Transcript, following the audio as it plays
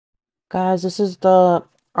Guys, this is the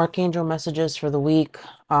Archangel messages for the week.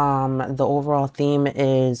 The overall theme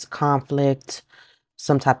is conflict,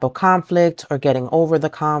 some type of conflict, or getting over the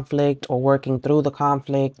conflict, or working through the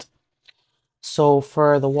conflict. So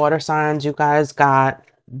for the water signs, you guys got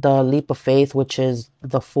the leap of faith, which is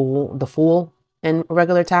the fool in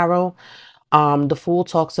regular tarot. The fool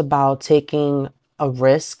talks about taking a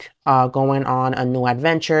risk, going on a new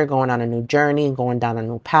adventure, going on a new journey, going down a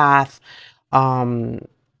new path. Um,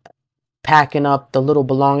 Packing up the little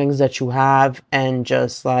belongings that you have and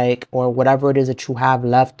just like, or whatever it is that you have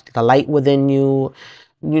left, the light within you,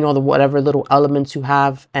 the whatever little elements you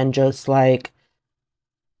have, and just like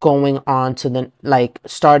going on to the, like,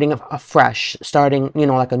 starting afresh, starting,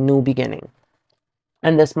 like a new beginning.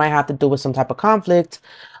 And this might have to do with some type of conflict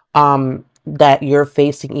that you're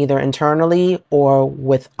facing either internally or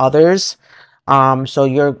with others. So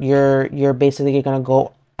you're basically gonna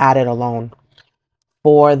go at it alone.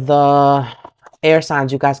 For the air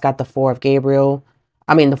signs, you guys got the Four of Gabriel.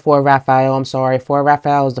 The Four of Raphael. I'm sorry. Four of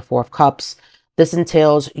Raphael is the Four of Cups. This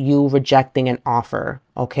entails you rejecting an offer.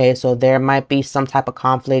 Okay, so there might be some type of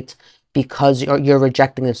conflict because you're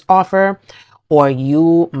rejecting this offer, or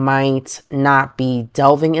you might not be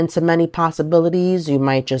delving into many possibilities. You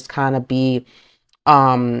might just kind of be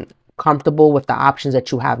comfortable with the options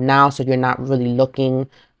that you have now, so you're not really looking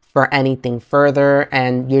for anything further,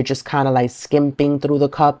 and you're just kind of like skimping through the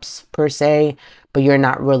cups per se, but you're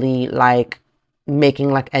not really like making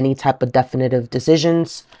like any type of definitive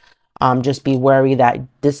decisions. Just be wary that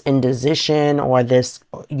this indecision or this,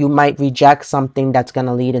 you might reject something that's going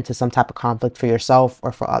to lead into some type of conflict for yourself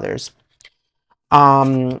or for others.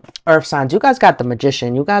 Earth signs, you guys got the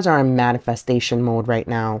Magician. You guys are in manifestation mode right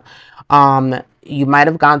now. You might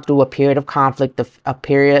have gone through a period of conflict, a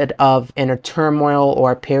period of inner turmoil,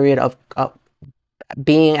 or a period of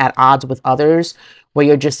being at odds with others, where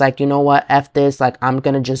you're just like, you know what, F this, like, I'm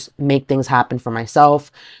gonna just make things happen for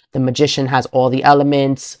myself. The Magician has all the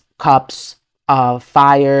elements: cups,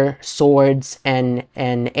 fire, swords, and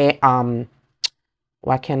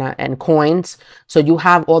coins. So you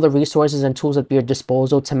have all the resources and tools at your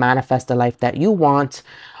disposal to manifest the life that you want.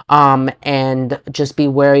 And just be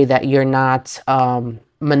wary that you're not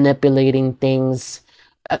manipulating things.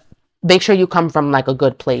 Make sure you come from like a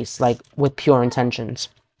good place, like with pure intentions.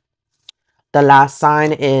 The last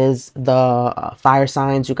sign is the fire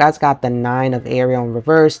signs. You guys got the Nine of Ariel in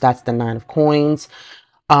reverse. That's the Nine of Coins.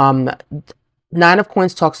 Nine of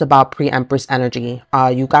Coins talks about pre-Empress energy.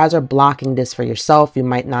 You guys are blocking this for yourself. You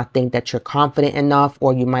might not think that you're confident enough,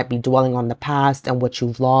 or you might be dwelling on the past and what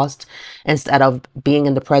you've lost instead of being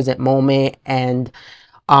in the present moment and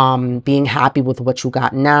being happy with what you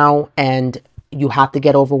got now. And you have to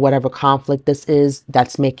get over whatever conflict this is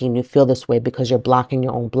that's making you feel this way, because you're blocking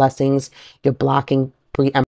your own blessings. You're blocking pre-Empress